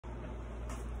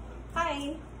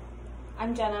Hi,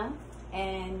 I'm Jenna,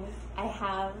 and I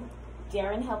have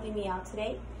Darren helping me out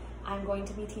today. I'm going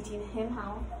to be teaching him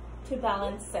how to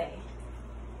balancé.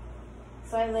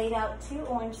 So I laid out 2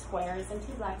 orange squares and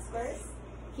 2 black squares.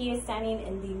 He is standing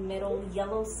in the middle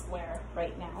yellow square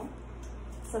right now.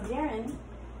 So Darren,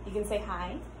 you can say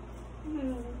hi.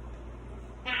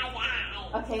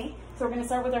 Hi. Okay, so we're going to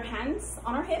start with our hands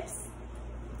on our hips.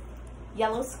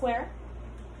 Yellow square.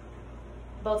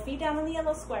 Both feet down on the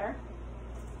yellow square.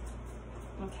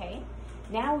 Okay,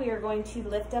 now we are going to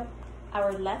lift up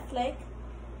our left leg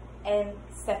and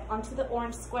step onto the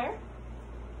orange square.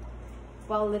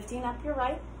 While lifting up your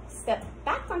right, step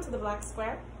back onto the black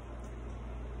square.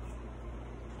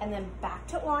 And then back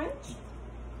to orange.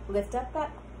 Lift up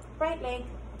that right leg.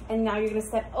 And now you're going to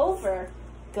step over.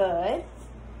 Good.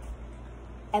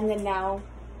 And then now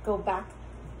go back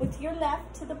with your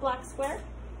left to the black square.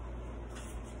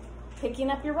 Picking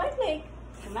up your right leg.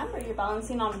 Remember, you're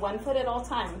balancing on one foot at all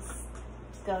times.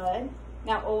 Good.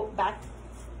 Now back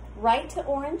right to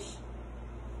orange.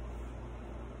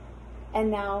 And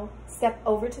now step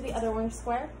over to the other orange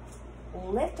square.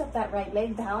 Lift up that right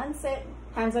leg, balance it.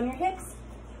 Hands on your hips.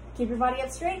 Keep your body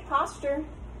up straight, posture.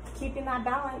 Keeping that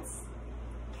balance.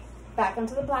 Back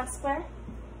onto the black square.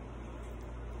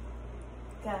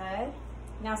 Good.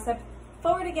 Now step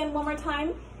forward again one more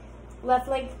time. Left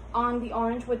leg on the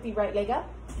orange with the right leg up.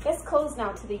 Let's close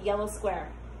now to the yellow square.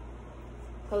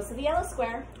 Close to the yellow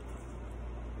square.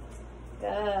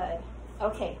 Good.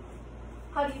 Okay.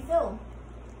 How do you feel?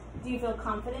 Do you feel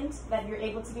confident that you're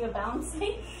able to do a balance?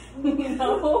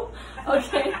 No?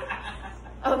 Okay.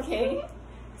 Okay.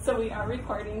 So we are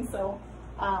recording, so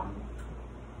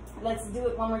let's do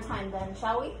it one more time then,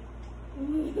 shall we?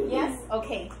 Yes?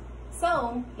 Okay.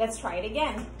 So let's try it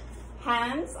again.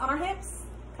 Hands on our hips.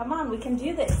 Come on, we can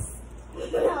do this.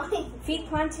 Feet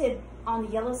planted on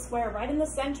the yellow square right in the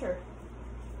center.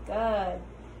 Good.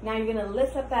 Now you're gonna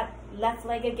lift up that left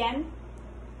leg again.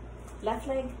 Left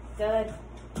leg, good.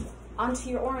 Onto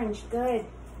your orange, good.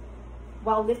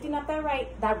 While lifting up that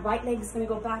right leg is gonna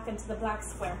go back into the black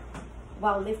square.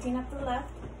 While lifting up the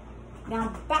left. Now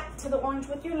back to the orange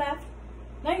with your left.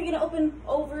 Now you're gonna open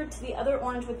over to the other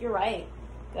orange with your right.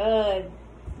 Good.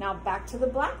 Now back to the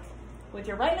black with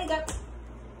your right leg up.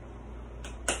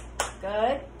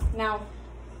 Good. Now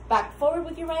back forward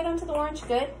with your right onto the orange.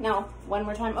 Good. Now one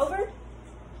more time over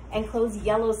and close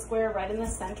yellow square right in the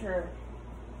center.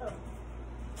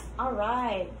 All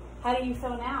right. How do you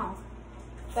feel now?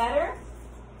 Better?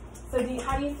 So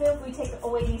how do you feel if we take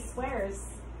away these squares?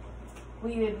 Will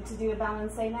you be able to do a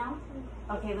balancé now?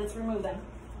 Okay, let's remove them.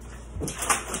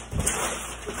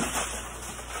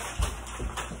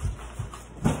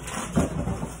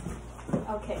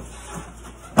 Okay.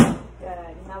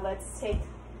 Good. Now let's take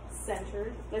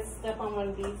center. Let's step on one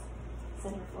of these.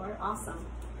 Center floor. Awesome.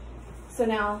 So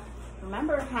now,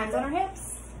 remember, hands on our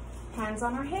hips. Hands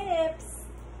on our hips.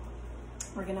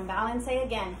 We're going to balancé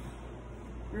again.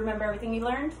 Remember everything you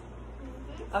learned?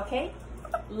 Okay.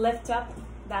 Lift up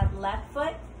that left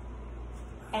foot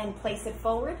and place it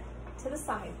forward to the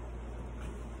side.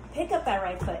 Pick up that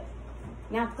right foot.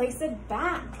 Now place it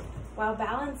back while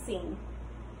balancing.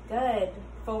 Good.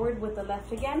 Forward with the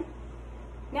left again.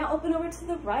 Now open over to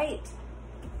the right.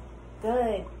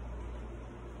 Good.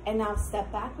 And now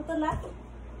step back with the left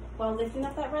while lifting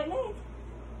up that right leg.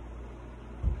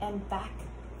 And back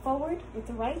forward with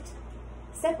the right.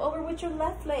 Step over with your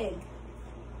left leg.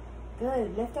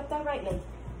 Good. Lift up that right leg.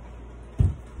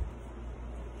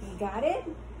 You got it?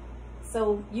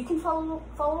 So you can follow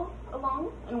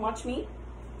along and watch me.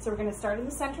 So we're going to start in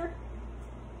the center.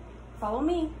 Follow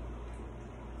me.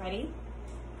 Ready?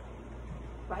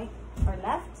 Right or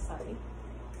left, sorry.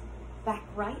 Back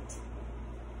right.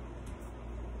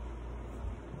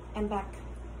 And back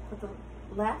with the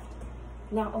left.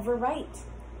 Now over right.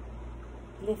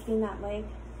 Lifting that leg.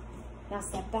 Now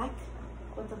step back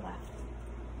with the left.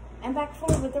 And back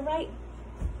forward with the right.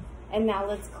 And now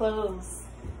let's close.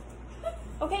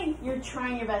 Okay, you're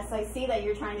trying your best. I see that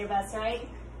you're trying your best, right?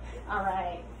 All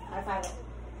right. High five it.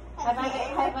 High five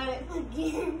it. High five it.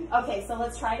 Again. Okay, so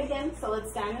let's try it again. So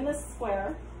let's stand in this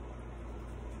square.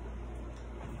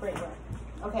 Great work.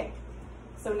 Okay,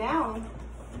 so now,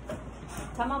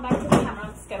 come on back to the camera.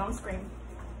 Let's get on screen.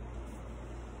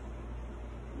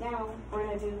 Now, we're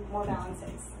going to do more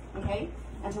balances, okay?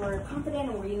 Until we're confident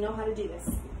and we know how to do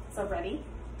this. So ready?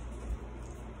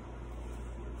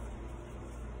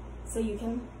 So you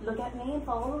can look at me and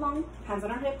follow along. Hands on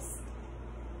our hips.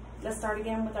 Let's start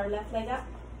again with our left leg up.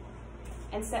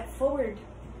 And step forward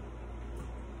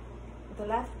with the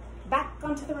left, back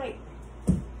onto the right.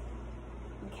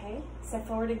 Okay, step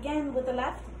forward again with the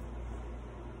left,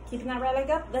 Keeping that right leg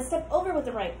up. Let's step over with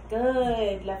the right.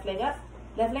 Good. Left leg up.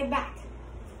 Left leg back.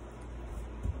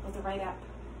 With the right up.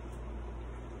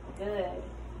 Good.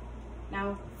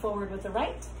 Now forward with the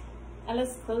right. And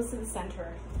let's close to the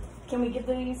center. Can we give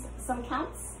these some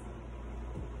counts?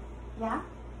 Yeah?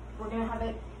 We're going to have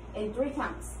it in 3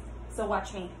 counts. So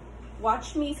watch me.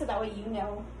 Watch me so that way you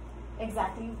know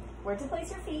exactly where to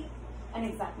place your feet and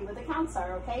exactly what the counts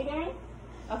are. Okay, Darren?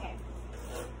 Okay.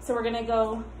 So we're going to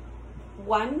go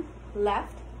 1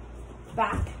 left,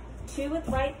 back, 2 with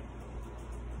right,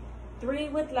 3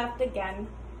 with left again,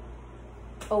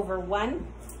 over 1,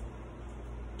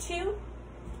 2,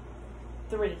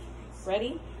 3.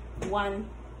 Ready? 1,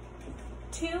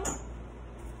 2,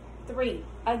 3.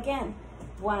 Again.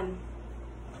 1,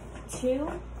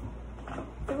 2,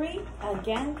 3.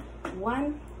 Again.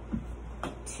 1,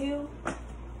 2,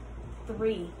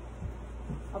 3.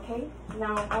 Okay?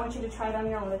 Now I want you to try it on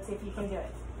your own. Let's see if you can do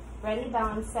it. Ready?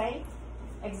 Balancé.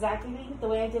 Exactly the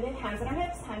way I did it. Hands on our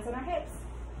hips. Hands on our hips.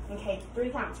 Okay. 3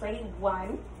 counts. Ready?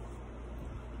 1.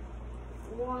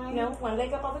 No, 1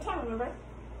 leg up all the time, remember?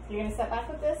 You're going to step back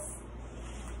with this.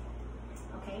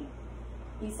 Okay.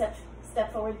 You step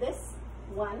forward this.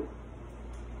 1.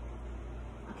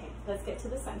 Okay, let's get to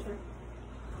the center.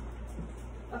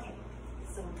 Okay,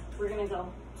 so we're going to go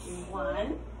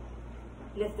 1.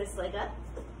 Lift this leg up.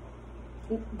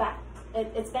 Back.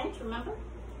 It's bent, remember?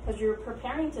 Because you're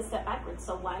preparing to step backwards.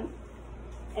 So 1.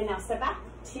 And now step back.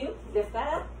 2. Lift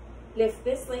that up. Lift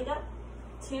this leg up.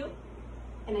 2.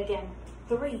 And again,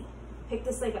 3. Pick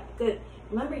this leg up. Good.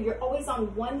 Remember, you're always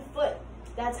on 1 foot.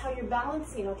 That's how you're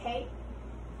balancing, okay?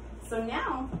 So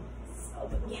now,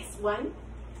 yes, 1.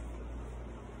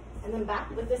 And then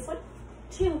back with this one.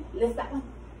 2. Lift that one.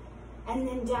 And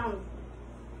then down.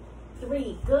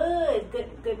 3. Good, good,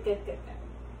 good, good, good.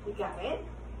 You got it?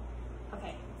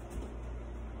 Okay.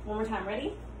 One more time.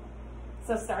 Ready?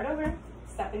 So start over.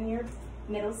 Step in your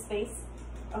middle space.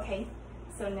 Okay.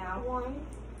 So now 1.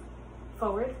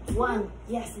 Forward. 1.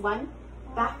 Yes, 1.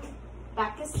 Back.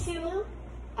 Back is 2.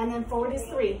 And then forward is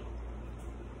 3.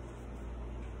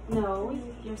 No,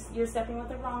 you're stepping with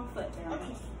the wrong foot.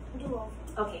 Okay. Do over.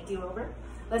 Okay, do over.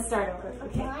 Let's start over.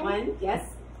 Okay. 1. Yes.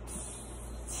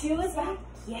 2 is back.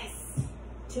 Yes.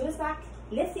 2 is back.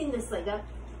 Lifting this leg up.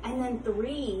 And then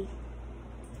 3.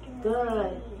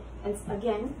 Good. And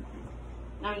again.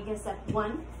 Now you can step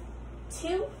 1,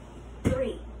 2,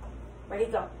 3. Ready,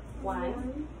 go.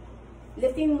 1.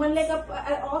 Lifting 1 leg up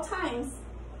at all times.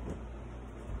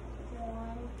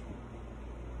 1,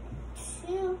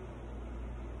 2,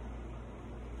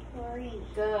 3.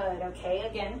 Good. Okay,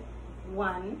 again.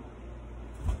 1,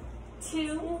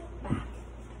 2, back.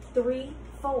 3,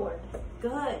 forward.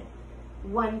 Good.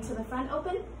 1 to the front,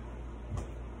 open.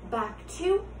 Back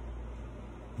 2.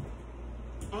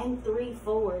 And 3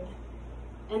 forward.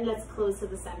 And let's close to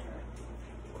the center.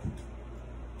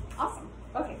 Awesome.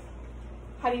 Okay.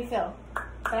 How do you feel?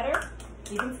 Better?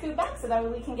 You can scoot back so that way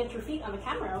we can get your feet on the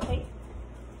camera, okay?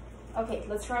 Okay,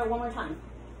 let's try it one more time.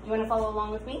 You want to follow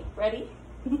along with me? Ready?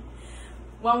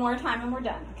 One more time and we're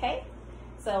done, okay?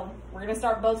 So we're going to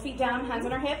start both feet down, hands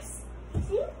on our hips.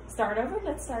 Start over.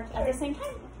 Let's start at the same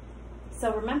time.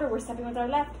 So remember, we're stepping with our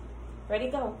left. Ready,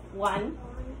 go. 1,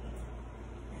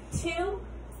 2,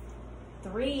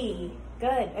 3.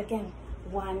 Good. Again.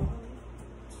 1,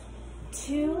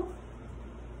 2,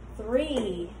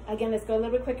 3. Again, let's go a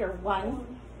little bit quicker.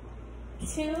 1,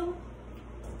 2,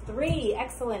 3.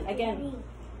 Excellent. Again.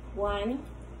 1,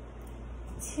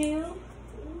 2,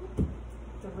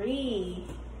 3.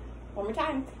 One more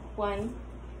time. 1,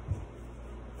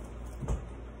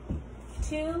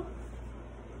 2,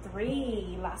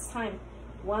 3. Last time.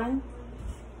 1,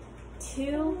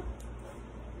 2,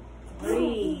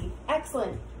 3.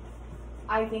 Excellent.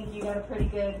 I think you got a pretty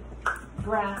good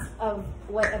grasp of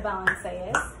what a balancé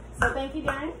is. So thank you,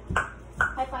 Darren.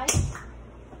 High five.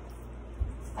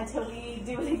 Until we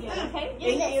do it again, okay?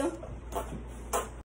 Thank you.